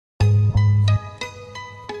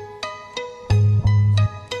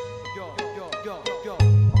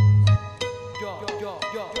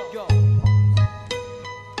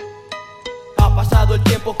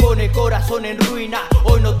tiempo con el corazón en ruina.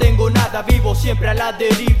 Hoy no tengo nada, vivo siempre a la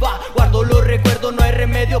deriva. Guardo los recuerdos, no hay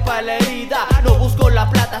remedio para la herida. No busco la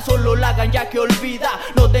plata, solo la ganja que olvida.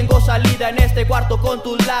 No tengo salida en este cuarto con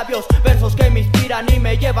tus labios. Versos que me inspiran y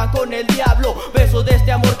me llevan con el diablo. Besos de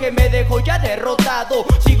este amor que me dejó ya derrotado.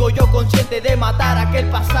 Sigo yo consciente de matar aquel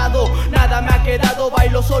pasado. Nada me ha quedado,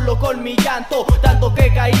 bailo solo con mi llanto. Tanto que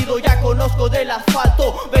he caído, ya conozco del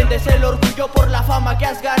asfalto. Vendes el orgullo por la fama que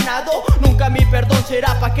has ganado. Nunca mi perdón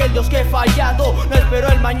será para aquel Dios que he fallado. No espero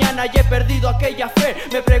el mañana y he perdido aquella fe.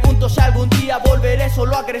 Me pregunto si algún día volveré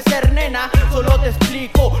solo a crecer, nena. Solo te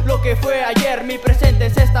explico lo que fue ayer. Mi presente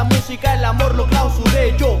es esta música, el amor lo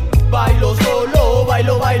clausuré yo. Bailo solo,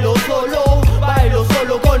 bailo solo. Bailo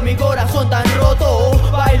solo con mi corazón tan roto.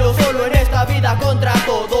 Bailo solo en esta vida contra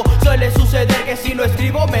todo. Suele suceder que si no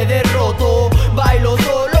escribo me derroto. Bailo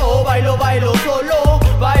solo, bailo solo.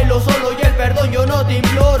 Bailo solo y el perdón yo no te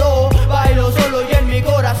imploro. Bailo solo y en mi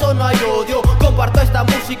corazón no hay odio. Comparto esta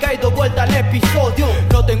música y doy vuelta al episodio.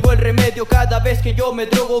 No tengo el remedio cada vez que yo me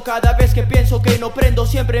drogo. Cada vez que pienso que no prendo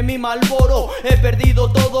siempre mi Malboro. He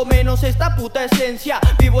perdido todo menos esta puta esencia.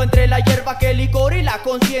 Vivo entre la hierba, que el licor y la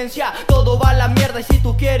conciencia. Todo va a la mierda y si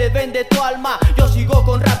tú quieres vende tu alma. Yo sigo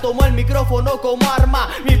con rap, tomo el micrófono como arma.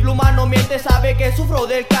 Mi pluma no miente, sabe que sufro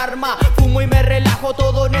del karma. Fumo y me relajo,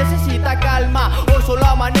 todo necesita calma. Hoy solo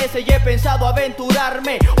amanece y he pensado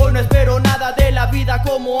aventurarme. Hoy no espero nada de la vida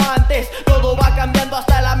como antes. Todo va cambiando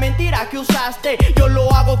hasta la mentira que usaste. Yo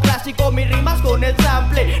lo hago clásico, mis rimas con el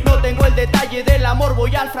sample. No tengo el detalle del amor,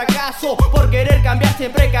 voy al fracaso. Por querer cambiar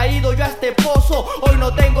siempre he caído yo a este pozo. Hoy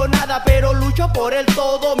no tengo nada pero lucho por el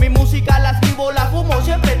todo. Mi música la escribo, la fumo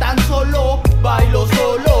siempre tan solo. Bailo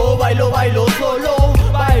solo, bailo solo.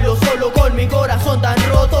 Bailo solo con mi corazón tan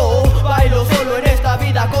roto. Bailo solo en esta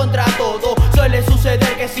vida contra todo. Suele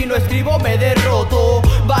suceder que si no escribo me derroto.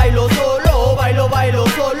 Bailo solo, bailo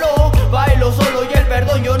solo. Bailo solo y el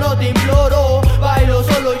perdón yo no te imploro. Bailo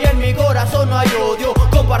solo y en mi corazón no hay odio.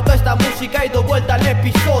 Comparto esta música y doy vuelta al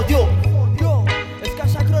episodio.